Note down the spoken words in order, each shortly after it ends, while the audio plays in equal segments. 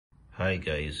Hi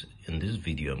guys, in this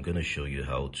video I'm going to show you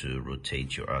how to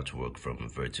rotate your artwork from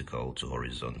vertical to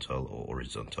horizontal or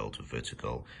horizontal to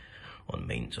vertical on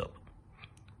Maintop.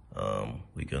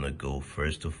 We're going to go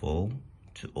first of all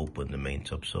to open the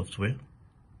Maintop software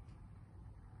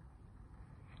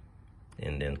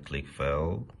and then click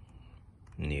File,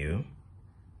 New,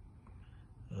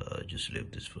 just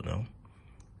leave this for now,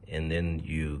 and then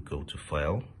you go to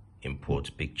File,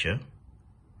 Import Picture.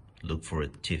 Look for a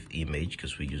TIFF image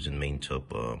because we're using Maintop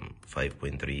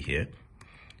 5.3 here,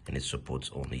 and it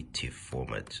supports only TIFF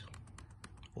format,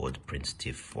 or it prints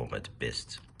TIFF format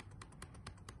best.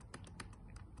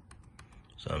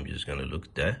 So I'm just gonna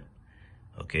look there.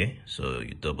 Okay, so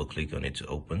you double click on it to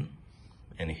open,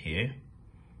 and here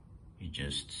you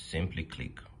just simply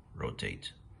click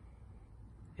rotate.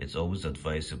 It's always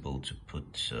advisable to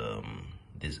put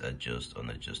this adjust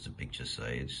the picture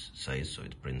size so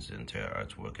it prints the entire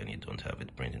artwork and you don't have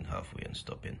it printing halfway and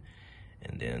stopping.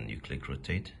 And then you click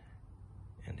rotate,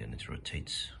 and then it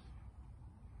rotates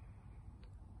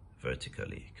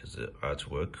vertically because the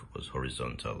artwork was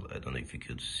horizontal. I don't know if you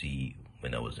could see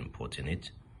when I was importing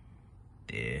it.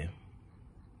 There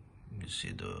you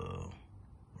see the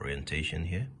orientation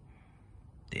here.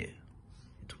 There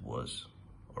it was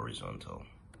horizontal.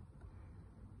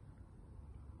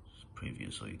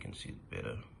 Preview so you can see it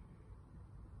better.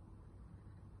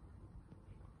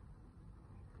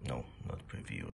 No, not preview.